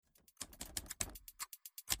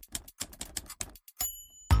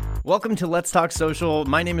Welcome to Let's Talk Social.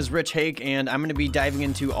 My name is Rich Hake, and I'm going to be diving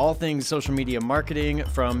into all things social media marketing,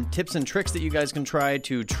 from tips and tricks that you guys can try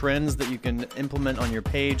to trends that you can implement on your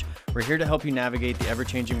page. We're here to help you navigate the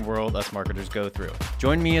ever-changing world us marketers go through.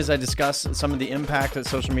 Join me as I discuss some of the impact that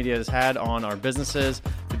social media has had on our businesses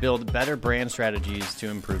to build better brand strategies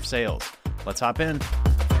to improve sales. Let's hop in.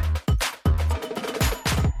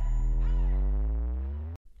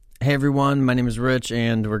 Hey everyone, my name is Rich,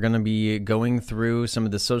 and we're going to be going through some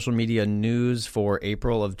of the social media news for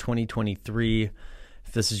April of 2023.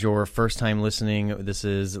 If this is your first time listening, this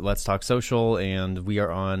is Let's Talk Social, and we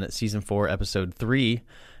are on Season 4, Episode 3.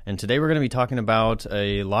 And today we're going to be talking about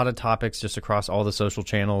a lot of topics just across all the social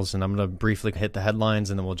channels, and I'm going to briefly hit the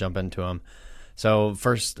headlines, and then we'll jump into them. So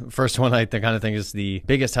first one I kind of think is the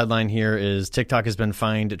biggest headline here is TikTok has been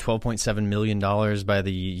fined $12.7 million by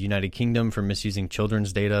the United Kingdom for misusing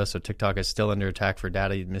children's data. So TikTok is still under attack for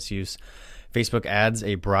data misuse. Facebook adds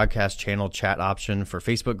a broadcast channel chat option for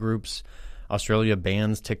Facebook groups. Australia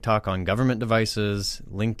bans TikTok on government devices.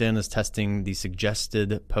 LinkedIn is testing the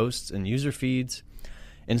suggested posts and user feeds.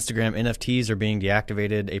 Instagram NFTs are being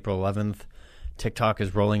deactivated April 11th. TikTok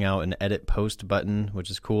is rolling out an edit post button, which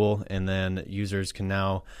is cool. And then users can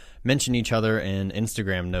now mention each other in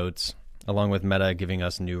Instagram notes, along with Meta giving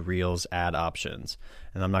us new Reels ad options.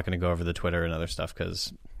 And I'm not going to go over the Twitter and other stuff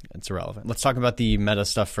because it's irrelevant. Let's talk about the Meta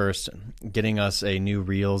stuff first, getting us a new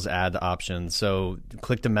Reels ad option. So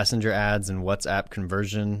click to messenger ads and WhatsApp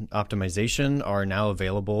conversion optimization are now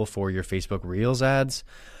available for your Facebook Reels ads.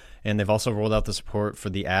 And they've also rolled out the support for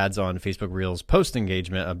the ads on Facebook Reels post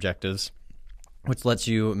engagement objectives, which lets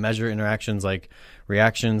you measure interactions like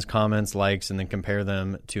reactions, comments, likes, and then compare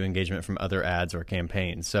them to engagement from other ads or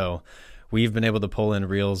campaigns. So we've been able to pull in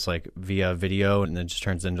Reels like via video, and it just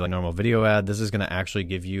turns into a normal video ad. This is going to actually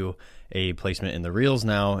give you a placement in the Reels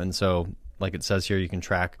now. And so like it says here, you can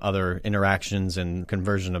track other interactions and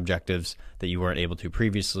conversion objectives that you weren't able to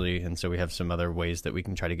previously. And so we have some other ways that we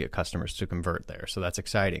can try to get customers to convert there. So that's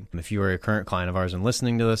exciting. If you are a current client of ours and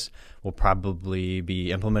listening to this, we'll probably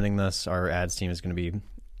be implementing this. Our ads team is going to be,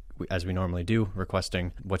 as we normally do,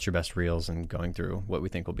 requesting what's your best Reels and going through what we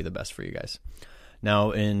think will be the best for you guys. Now,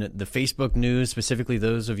 in the Facebook news, specifically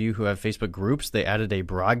those of you who have Facebook groups, they added a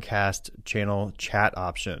broadcast channel chat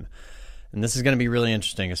option. And this is going to be really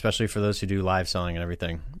interesting, especially for those who do live selling and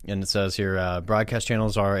everything. And it says here, broadcast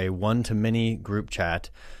channels are a one-to-many group chat.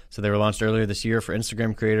 So they were launched earlier this year for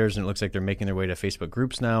Instagram creators, and it looks like they're making their way to Facebook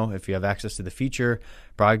groups now. If you have access to the feature,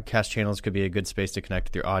 broadcast channels could be a good space to connect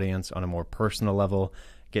with your audience on a more personal level,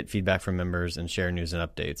 get feedback from members, and share news and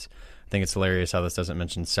updates. I think it's hilarious how this doesn't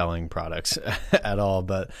mention selling products at all,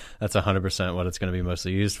 but that's 100% what it's going to be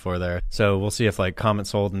mostly used for there. So we'll see if like Comment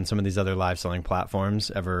Sold and some of these other live selling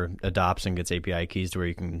platforms ever adopts and gets API keys to where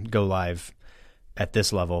you can go live at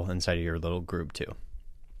this level inside of your little group too.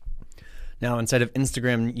 Now, inside of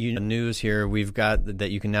Instagram news here, we've got that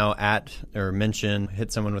you can now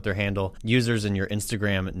hit someone with their handle, users in your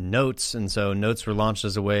Instagram notes. And so notes were launched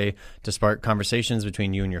as a way to spark conversations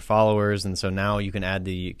between you and your followers. And so now you can add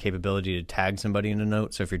the capability to tag somebody in a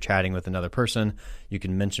note. So if you're chatting with another person, you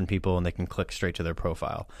can mention people and they can click straight to their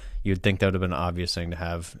profile. You'd think that would have been an obvious thing to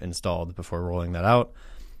have installed before rolling that out.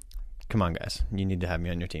 Come on, guys. You need to have me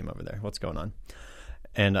on your team over there. What's going on?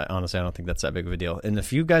 And honestly, I don't think that's that big of a deal. And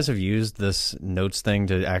if you guys have used this notes thing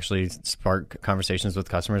to actually spark conversations with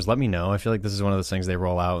customers, let me know. I feel like this is one of those things they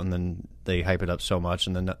roll out and then they hype it up so much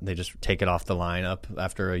and then they just take it off the lineup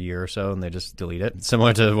after a year or so and they just delete it.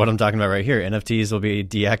 Similar to what I'm talking about right here. NFTs will be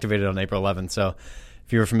deactivated on April 11th. So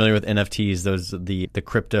if you're familiar with NFTs, those the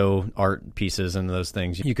crypto art pieces and those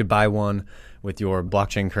things, you could buy one with your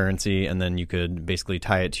blockchain currency, and then you could basically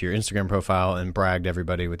tie it to your Instagram profile and brag to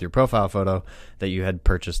everybody with your profile photo that you had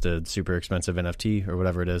purchased a super expensive NFT or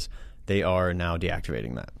whatever it is. They are now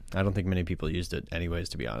deactivating that. I don't think many people used it anyways,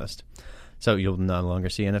 to be honest. So you'll no longer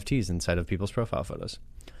see NFTs inside of people's profile photos.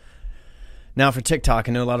 Now for TikTok,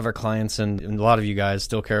 I know a lot of our clients and a lot of you guys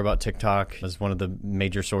still care about TikTok as one of the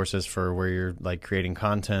major sources for where you're like creating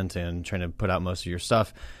content and trying to put out most of your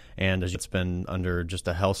stuff. And it's been under just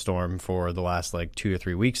a hellstorm for the last like 2 or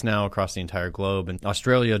 3 weeks now across the entire globe. And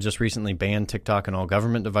Australia just recently banned TikTok on all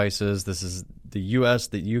government devices. This is the US,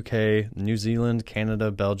 the UK, New Zealand,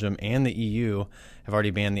 Canada, Belgium, and the EU have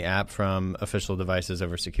already banned the app from official devices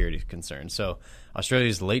over security concerns. So Australia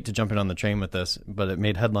is late to jumping on the train with this, but it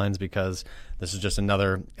made headlines because this is just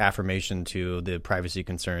another affirmation to the privacy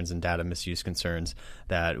concerns and data misuse concerns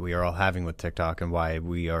that we are all having with TikTok and why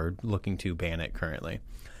we are looking to ban it currently.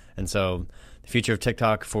 And so the future of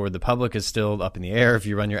TikTok for the public is still up in the air. If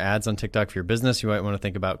you run your ads on TikTok for your business, you might want to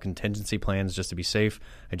think about contingency plans just to be safe.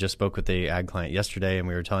 I just spoke with the ad client yesterday, and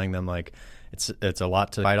we were telling them like it's a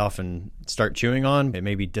lot to bite off and start chewing on. It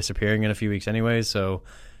may be disappearing in a few weeks anyways, so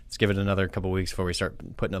let's give it another couple of weeks before we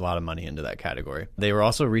start putting a lot of money into that category. They were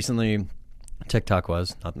also recently, TikTok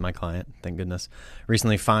was, not my client, thank goodness,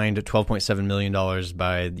 recently fined $12.7 million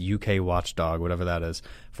by the UK watchdog, whatever that is,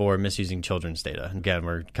 for misusing children's data. Again,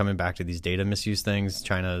 we're coming back to these data misuse things.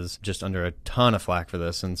 China is just under a ton of flack for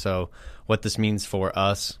this. And so what this means for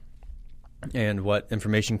us, and what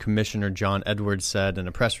Information Commissioner John Edwards said in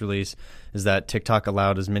a press release, is that TikTok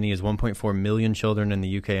allowed as many as 1.4 million children in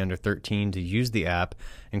the UK under 13 to use the app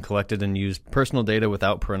and collected and used personal data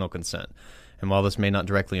without parental consent. And while this may not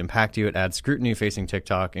directly impact you, it adds scrutiny facing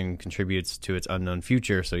TikTok and contributes to its unknown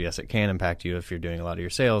future. So yes, it can impact you if you're doing a lot of your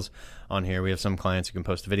sales on here. We have some clients who can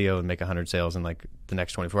post a video and make 100 sales in like the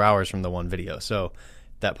next 24 hours from the one video. So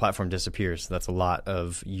that platform disappears. That's a lot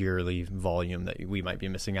of yearly volume that we might be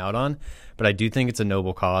missing out on. But I do think it's a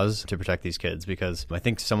noble cause to protect these kids, because I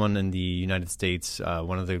think someone in the United States,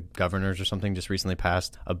 one of the governors or something, just recently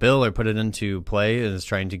passed a bill or put it into play and is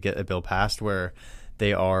trying to get a bill passed where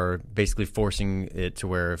they are basically forcing it to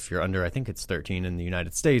where if you're under, I think it's 13 in the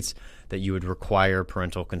United States, that you would require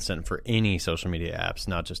parental consent for any social media apps,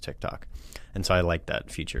 not just TikTok. And so I like that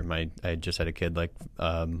feature. I just had a kid like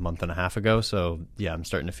a month and a half ago. So yeah, I'm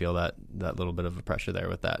starting to feel that little bit of a pressure there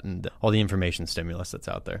with that and all the information stimulus that's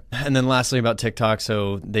out there. And then lastly about TikTok,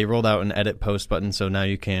 so they rolled out an edit post button. So now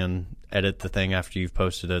you can edit the thing after you've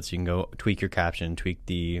posted it. So you can go tweak your caption, tweak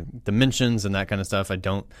the mentions and that kind of stuff. I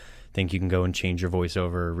don't think you can go and change your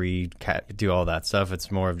voiceover, do all that stuff. It's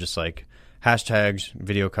more of just like hashtags,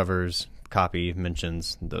 video covers, copy,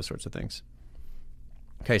 mentions, those sorts of things.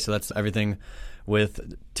 Okay, so that's everything with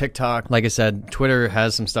TikTok. Like I said, Twitter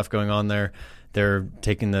has some stuff going on there. They're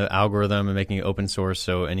taking the algorithm and making it open source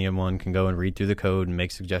so anyone can go and read through the code and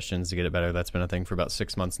make suggestions to get it better. That's been a thing for about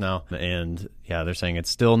 6 months now. And yeah, they're saying it's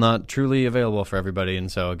still not truly available for everybody. And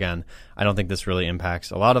so again, I don't think this really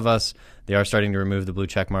impacts a lot of us. They are starting to remove the blue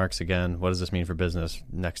check marks. Again, what does this mean for business?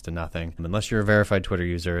 Next to nothing. Unless you're a verified Twitter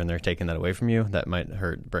user and they're taking that away from you, that might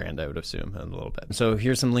hurt brand, I would assume, a little bit. So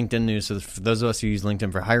here's some LinkedIn news. So for those of us who use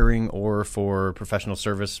LinkedIn for hiring or for professional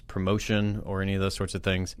service promotion or any of those sorts of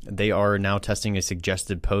things, they are now testing a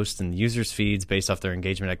suggested post in the users' feeds based off their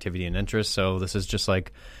engagement activity and interest. So this is just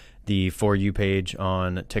like the For You page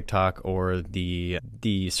on TikTok or the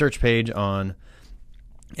search page on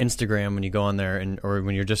Instagram. When you go on there or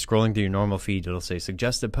when you're just scrolling through your normal feed, it'll say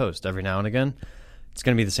suggested post every now and again. It's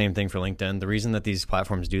going to be the same thing for LinkedIn. The reason that these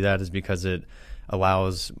platforms do that is because it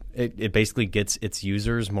allows, it basically gets its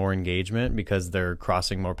users more engagement because they're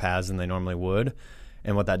crossing more paths than they normally would.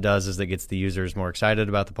 And what that does is it gets the users more excited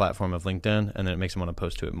about the platform of LinkedIn, and then it makes them want to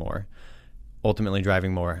post to it more, ultimately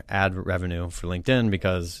driving more ad revenue for LinkedIn,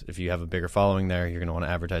 because if you have a bigger following there, you're going to want to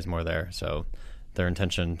advertise more there. So their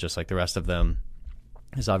intention, just like the rest of them,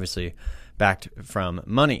 is obviously backed from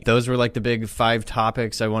money. Those were like the big 5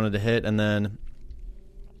 topics I wanted to hit. And then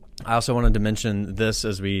I also wanted to mention this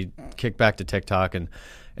as we kick back to TikTok. And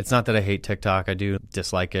it's not that I hate TikTok. I do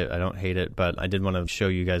dislike it. I don't hate it, but I did want to show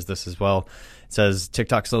you guys this as well. It says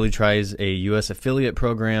TikTok slowly tries a U.S. affiliate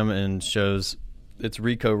program and shows its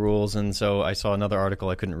RICO rules. And so I saw another article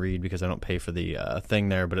I couldn't read because I don't pay for the thing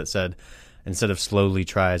there, but it said, instead of slowly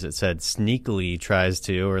tries, it said sneakily tries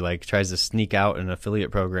to, or like tries to sneak out an affiliate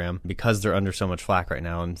program because they're under so much flack right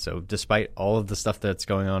now. And so despite all of the stuff that's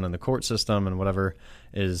going on in the court system and whatever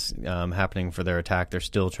is happening for their attack, they're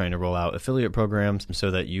still trying to roll out affiliate programs so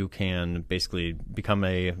that you can basically become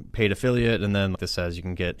a paid affiliate. And then like this says, you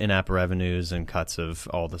can get in-app revenues and cuts of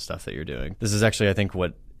all the stuff that you're doing. This is actually, I think,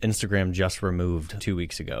 what Instagram just removed 2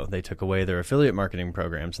 weeks ago. They took away their affiliate marketing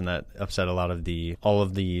programs, and that upset all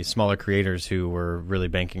of the smaller creators who were really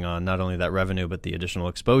banking on not only that revenue, but the additional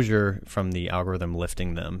exposure from the algorithm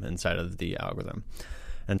lifting them inside of the algorithm.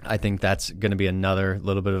 And I think that's going to be another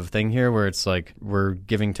little bit of a thing here where it's like we're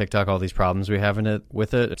giving TikTok all these problems we have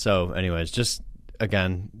with it. So anyways, just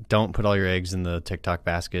again, don't put all your eggs in the TikTok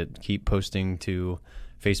basket. Keep posting to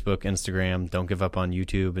Facebook, Instagram. Don't give up on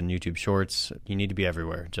YouTube and YouTube Shorts. You need to be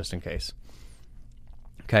everywhere just in case.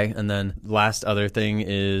 Okay, and then last other thing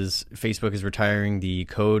is Facebook is retiring the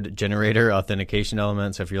code generator authentication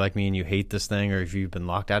element. So if you're like me and you hate this thing, or if you've been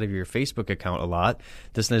locked out of your Facebook account a lot,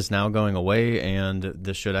 this is now going away, and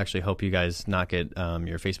this should actually help you guys not get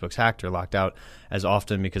your Facebooks hacked or locked out as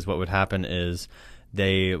often, because what would happen is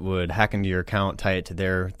they would hack into your account, tie it to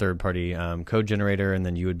their third-party code generator, and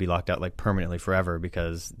then you would be locked out like permanently forever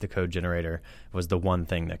because the code generator was the one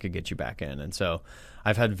thing that could get you back in. And so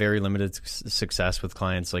I've had very limited success with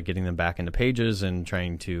clients, like getting them back into pages and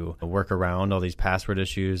trying to work around all these password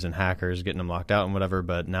issues and hackers getting them locked out and whatever.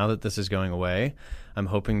 But now that this is going away, I'm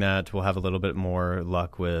hoping that we'll have a little bit more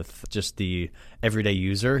luck with just the everyday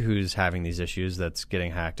user who's having these issues that's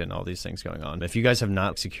getting hacked and all these things going on. If you guys have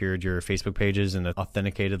not secured your Facebook pages and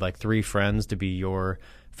authenticated like 3 friends to be your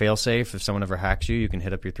fail-safe, if someone ever hacks you, you can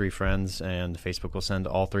hit up your 3 friends and Facebook will send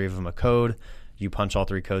all 3 of them a code. You punch all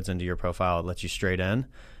 3 codes into your profile, it lets you straight in.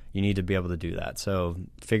 You need to be able to do that. So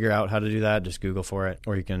figure out how to do that. Just Google for it,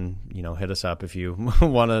 or you can, hit us up if you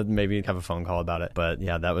want to maybe have a phone call about it. But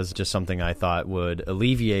yeah, that was just something I thought would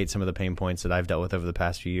alleviate some of the pain points that I've dealt with over the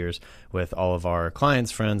past few years with all of our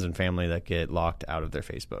clients, friends, and family that get locked out of their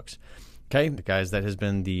Facebooks. Okay, guys, that has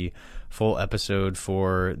been the full episode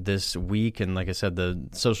for this week. And like I said, the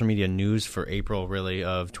social media news for April, really,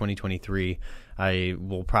 of 2023. I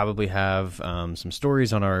will probably have some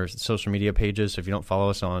stories on our social media pages. So if you don't follow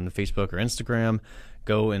us on Facebook or Instagram,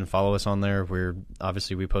 go and follow us on there. We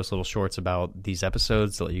post little shorts about these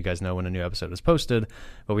episodes to let you guys know when a new episode is posted.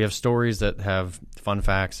 But we have stories that have fun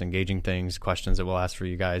facts, engaging things, questions that we'll ask for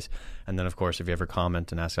you guys. And then, of course, if you ever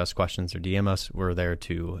comment and ask us questions or DM us, we're there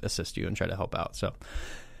to assist you and try to help out. So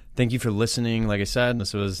thank you for listening. Like I said,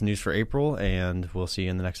 this was News for April, and we'll see you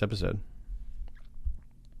in the next episode.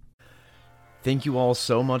 Thank you all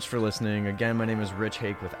so much for listening. Again, my name is Rich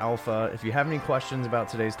Hake with Alpha. If you have any questions about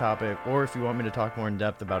today's topic, or if you want me to talk more in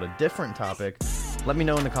depth about a different topic, let me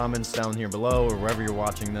know in the comments down here below or wherever you're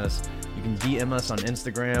watching this. You can DM us on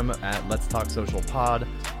Instagram at Let's Talk Social Pod,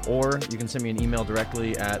 or you can send me an email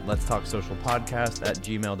directly at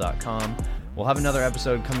letstalksocialpodcast@gmail.com. We'll have another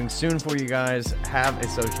episode coming soon for you guys. Have a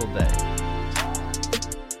social day.